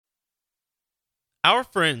Our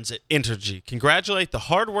friends at Entergy congratulate the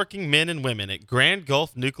hardworking men and women at Grand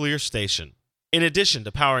Gulf Nuclear Station. In addition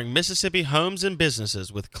to powering Mississippi homes and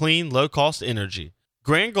businesses with clean, low-cost energy,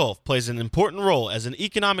 Grand Gulf plays an important role as an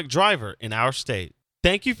economic driver in our state.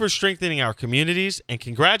 Thank you for strengthening our communities, and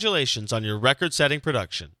congratulations on your record-setting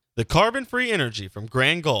production. The carbon-free energy from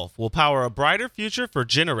Grand Gulf will power a brighter future for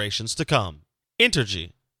generations to come.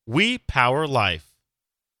 Entergy. We power life.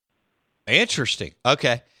 Interesting.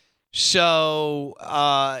 Okay. So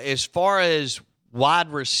as far as wide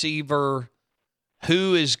receiver,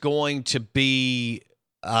 who is going to be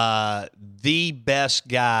the best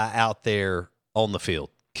guy out there on the field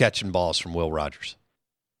catching balls from Will Rogers?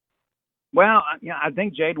 Well, I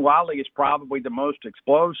think Jaden Wiley is probably the most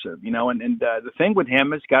explosive, and the thing with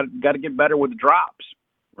him is got to get better with the drops,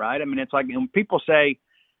 right? I mean, it's like when people say,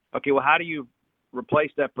 okay, well, how do you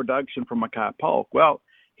replace that production from Makai Polk? Well,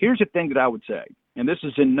 here's the thing that I would say, and this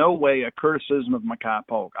is in no way a criticism of Makai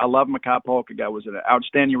Polk. I love Makai Polk. The guy was an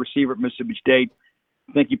outstanding receiver at Mississippi State.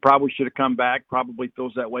 I think he probably should have come back, probably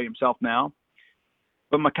feels that way himself now.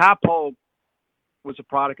 But Makai Polk was a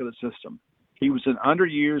product of the system. He was an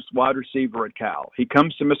underused wide receiver at Cal. He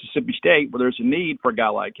comes to Mississippi State where there's a need for a guy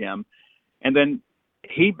like him, and then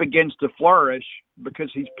he begins to flourish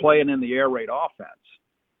because he's playing in the air raid offense,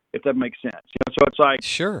 if that makes sense. So it's like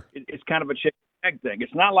sure, it's kind of a chicken egg thing.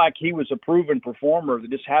 It's not like he was a proven performer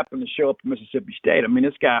that just happened to show up at Mississippi State. I mean,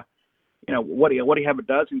 this guy, what do you have, a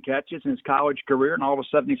dozen catches in his college career, and all of a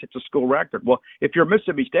sudden he sets a school record? Well, if you're a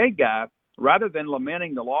Mississippi State guy, rather than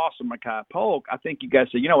lamenting the loss of Makai Polk, I think you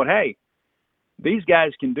guys say, you know what, hey, these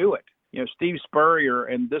guys can do it. Steve Spurrier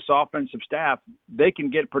and this offensive staff, they can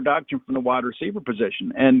get production from the wide receiver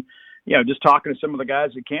position. And, just talking to some of the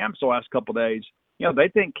guys at camps the last couple of days, they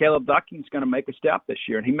think Caleb Ducking's going to make a step this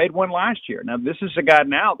year, and he made one last year. Now, this is a guy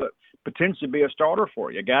now that potentially be a starter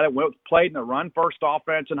for you, a guy that played in the run-first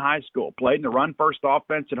offense in high school, played in the run-first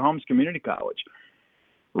offense at Holmes Community College,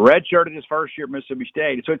 redshirted his first year at Mississippi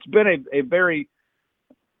State. So it's been a very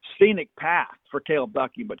scenic path for Caleb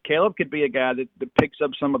Ducking, but Caleb could be a guy that picks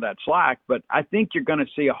up some of that slack. But I think you're going to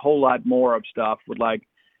see a whole lot more of stuff with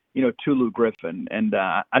Tulu Griffin. And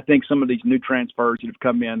I think some of these new transfers that have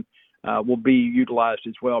come in will be utilized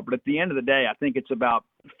as well. But at the end of the day, I think it's about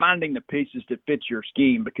finding the pieces that fit your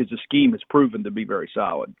scheme, because the scheme has proven to be very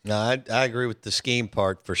solid. No, I agree with the scheme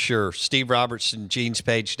part for sure. Steve Robertson,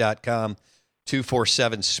 genespage.com,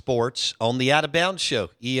 247 Sports on the Out of Bounds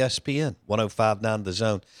Show, ESPN 105.9 The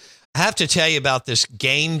Zone. I have to tell you about this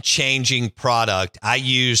game-changing product I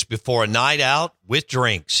use before a night out with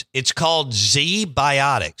drinks. It's called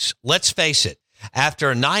Z-Biotics. Let's face it,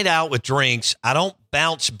 after a night out with drinks, I don't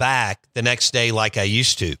bounce back the next day like I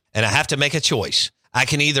used to, and I have to make a choice. I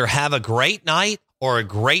can either have a great night or a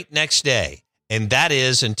great next day, and that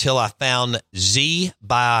is until I found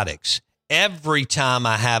Z-Biotics. Every time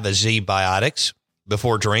I have a Z-Biotics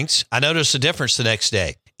before drinks, I notice a difference the next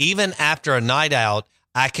day. Even after a night out,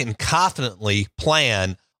 I can confidently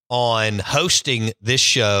plan on hosting this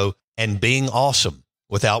show and being awesome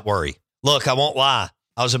without worry. Look, I won't lie.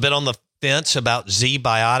 I was a bit on the fence about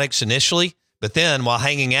Z-Biotics initially, but then while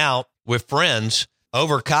hanging out with friends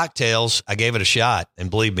over cocktails, I gave it a shot. And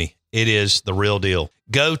believe me, it is the real deal.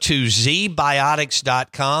 Go to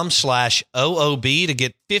zbiotics.com/OOB to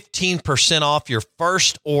get 15% off your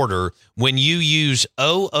first order when you use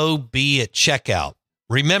OOB at checkout.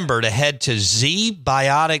 Remember to head to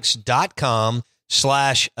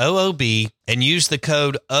zbiotics.com/OOB and use the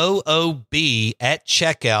code OOB at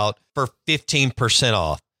checkout for 15%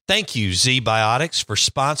 off. Thank you, Z-Biotics, for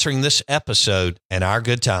sponsoring this episode and our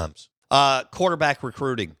good times. Quarterback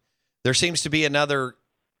recruiting. There seems to be another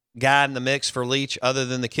guy in the mix for Leach other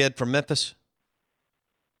than the kid from Memphis.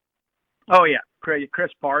 Oh, yeah.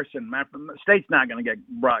 Chris Parson. State's not going to get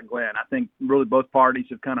Brock Glenn. I think really both parties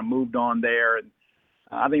have kind of moved on there. And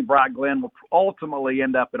I think Brock Glenn will ultimately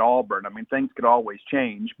end up at Auburn. I mean, things could always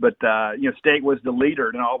change. But, State was the leader,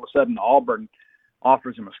 and all of a sudden Auburn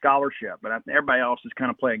offers him a scholarship. But everybody else is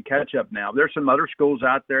kind of playing catch-up now. There's some other schools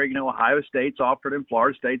out there. Ohio State's offered him.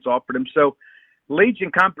 Florida State's offered him. So Leach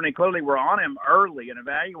and company clearly were on him early and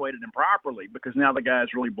evaluated him properly, because now the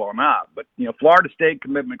guy's really blown up. But, Florida State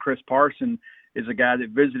commitment Chris Parson is a guy that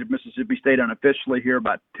visited Mississippi State unofficially here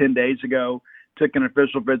about 10 days ago, took an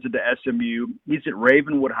official visit to SMU. He's at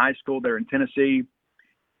Ravenwood High School there in Tennessee.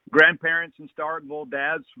 Grandparents in Starkville,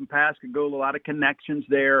 dads from Pascagoula, a lot of connections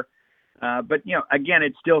there. But, again,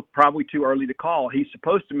 it's still probably too early to call. He's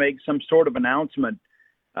supposed to make some sort of announcement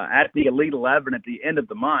at the Elite 11 at the end of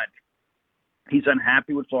the month. He's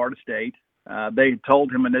unhappy with Florida State. They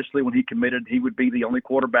told him initially when he committed he would be the only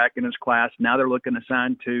quarterback in his class. Now they're looking to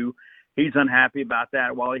sign two. He's unhappy about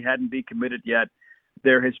that. While he hadn't decommitted yet,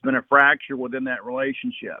 there has been a fracture within that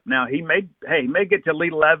relationship. Now, he may get to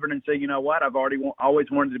Elite 11 and say, you know what, I've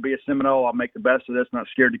always wanted to be a Seminole. I'll make the best of this, not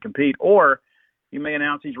scared to compete. Or he may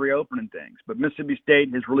announce he's reopening things. But Mississippi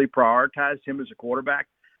State has really prioritized him as a quarterback.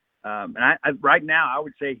 And right now, I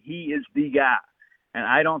would say he is the guy. And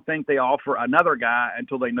I don't think they offer another guy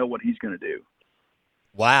until they know what he's going to do.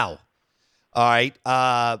 Wow. All right.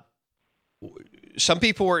 Some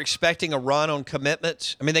people were expecting a run on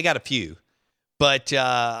commitments. I mean, they got a few. But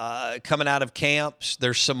coming out of camps,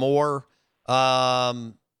 there's some more.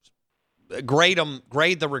 Grade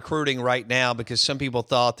the recruiting right now, because some people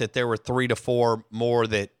thought that there were 3 to 4 more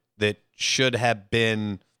that should have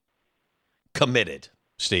been committed.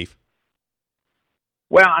 Steve?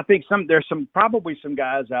 Well, I think there's probably some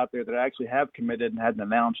guys out there that actually have committed and hadn't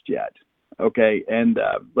announced yet. Okay, and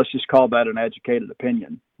let's just call that an educated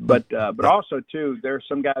opinion. But also too, there's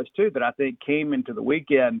some guys too that I think came into the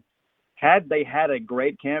weekend, had they had a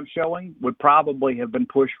great camp showing, would probably have been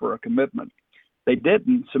pushed for a commitment. They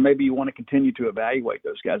didn't, so maybe you want to continue to evaluate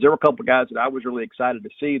those guys. There were a couple of guys that I was really excited to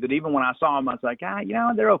see that even when I saw them, I was like,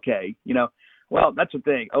 they're okay. Well, that's the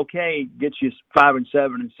thing. Okay gets you 5 and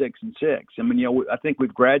 7 and 6 and 6. I mean, I think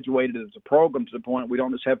we've graduated as a program to the point we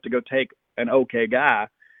don't just have to go take an okay guy,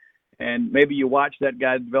 and maybe you watch that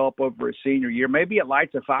guy develop over his senior year. Maybe it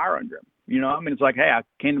lights a fire under him. It's like, hey, I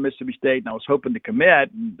came to Mississippi State and I was hoping to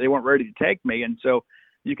commit, and they weren't ready to take me. And so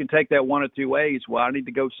you can take that one of two ways. Well, I need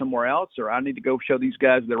to go somewhere else, or I need to go show these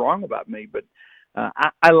guys they're wrong about me. But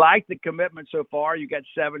I like the commitment so far. You got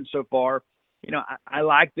 7 so far. I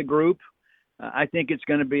like the group. I think it's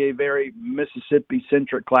going to be a very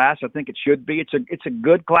Mississippi-centric class. I think it should be. It's a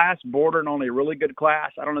good class, bordering on a really good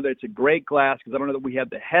class. I don't know that it's a great class because I don't know that we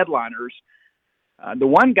have the headliners. The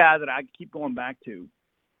one guy that I keep going back to,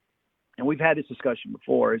 and we've had this discussion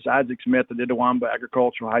before, is Isaac Smith at Itawamba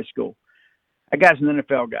Agricultural High School. That guy's an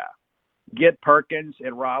NFL guy. Get Perkins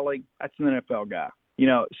at Raleigh, that's an NFL guy.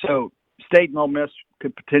 So State and Ole Miss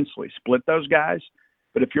could potentially split those guys.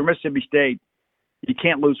 But if you're Mississippi State, you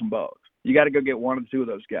can't lose them both. You got to go get one or two of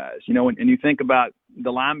those guys. And you think about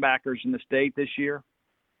the linebackers in the state this year.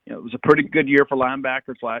 It was a pretty good year for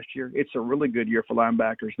linebackers last year. It's a really good year for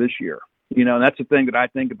linebackers this year. And that's the thing that I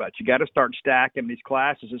think about. You got to start stacking these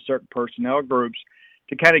classes in certain personnel groups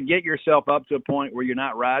to kind of get yourself up to a point where you're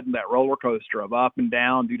not riding that roller coaster of up and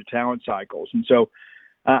down due to talent cycles. And so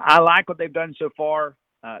I like what they've done so far.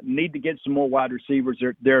 Need to get some more wide receivers.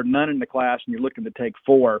 There are none in the class, and you're looking to take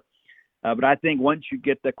 4. But I think once you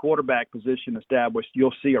get the quarterback position established,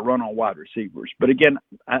 you'll see a run on wide receivers. But again,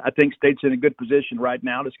 I think State's in a good position right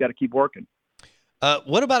now. Just got to keep working.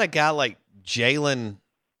 What about a guy like Jalen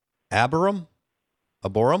Abram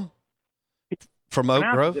from Oak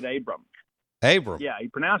Grove? Abram. Yeah, he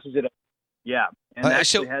pronounces it. Yeah, and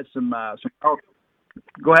actually has some.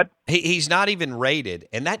 Go ahead. He's not even rated,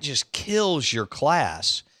 and that just kills your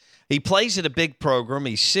class. He plays at a big program.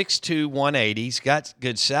 He's 6'2", 180. He's got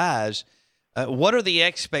good size. What are the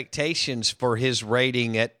expectations for his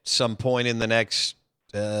rating at some point in the next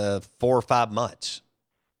 4 or 5 months?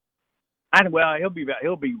 He'll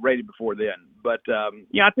be rated before then. But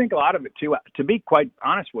I think a lot of it too. To be quite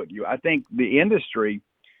honest with you, I think the industry,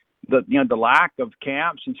 the lack of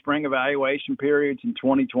camps and spring evaluation periods in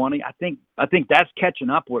 2020, I think that's catching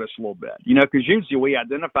up with us a little bit. Because usually we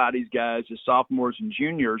identify these guys as sophomores and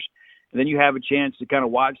juniors, and then you have a chance to kind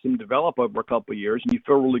of watch them develop over a couple of years, and you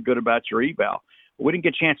feel really good about your eval. But we didn't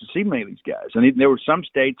get a chance to see many of these guys, and there were some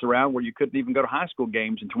states around where you couldn't even go to high school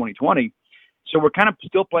games in 2020. So we're kind of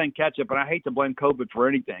still playing catch up, and I hate to blame COVID for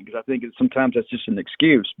anything because I think sometimes that's just an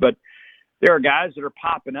excuse, but there are guys that are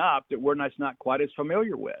popping up that we're not quite as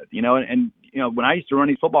familiar with, and when I used to run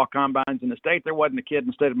these football combines in the state, there wasn't a kid in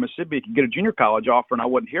the state of Mississippi who could get a junior college offer and I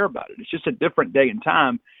wouldn't hear about it. It's just a different day and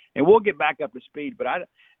time, and we'll get back up to speed. But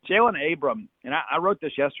Jalen Abram, and I wrote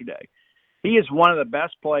this yesterday, he is one of the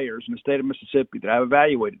best players in the state of Mississippi that I've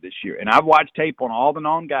evaluated this year. And I've watched tape on all the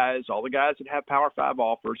known guys, all the guys that have Power 5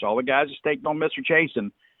 offers, all the guys that State and Ole Miss are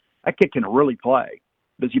chasing. That kid can really play.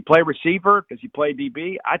 Does he play receiver? Does he play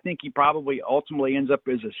DB? I think he probably ultimately ends up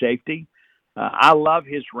as a safety. I love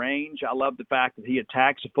his range. I love the fact that he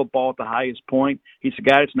attacks the football at the highest point. He's a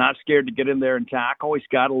guy that's not scared to get in there and tackle. He's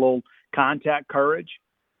got a little contact courage.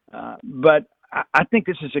 But I think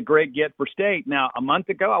this is a great get for State. Now, a month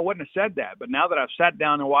ago, I wouldn't have said that. But now that I've sat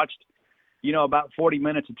down and watched, about 40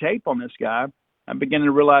 minutes of tape on this guy, I'm beginning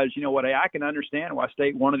to realize, hey, I can understand why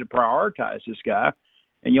State wanted to prioritize this guy.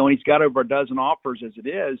 And, he's got over a dozen offers as it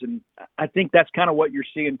is. And I think that's kind of what you're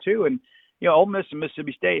seeing, too. And, Ole Miss and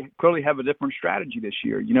Mississippi State clearly have a different strategy this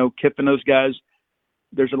year. Kiffin, those guys,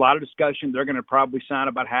 There's a lot of discussion. They're going to probably sign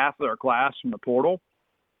about half of their class from the portal.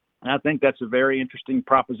 And I think that's a very interesting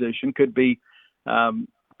proposition. Could be a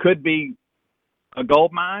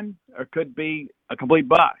gold mine or could be a complete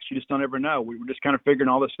bust. You just don't ever know. We're just kind of figuring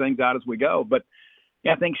all these things out as we go. But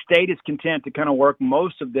yeah, I think State is content to kind of work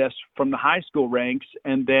most of this from the high school ranks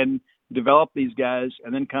and then develop these guys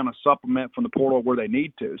and then kind of supplement from the portal where they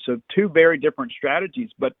need to. So two very different strategies.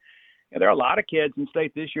 But there are a lot of kids in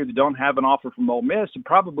State this year that don't have an offer from Ole Miss and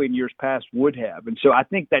probably in years past would have. And so I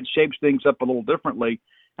think that shapes things up a little differently.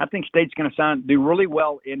 I think State's going to do really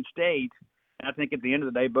well in State. And I think at the end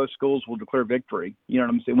of the day, both schools will declare victory. You know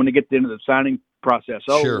what I'm saying? When they get to the end of the signing process,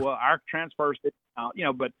 Sure. Well, our transfers, but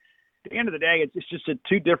at the end of the day, it's just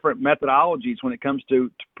two different methodologies when it comes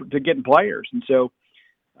to getting players. And so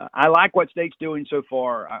I like what State's doing so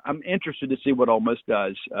far. I'm interested to see what Ole Miss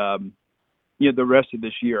does, the rest of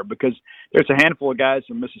this year, because there's a handful of guys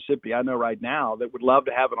in Mississippi I know right now that would love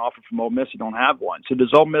to have an offer from Ole Miss and don't have one. So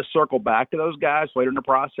does Ole Miss circle back to those guys later in the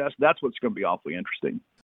process? That's what's going to be awfully interesting.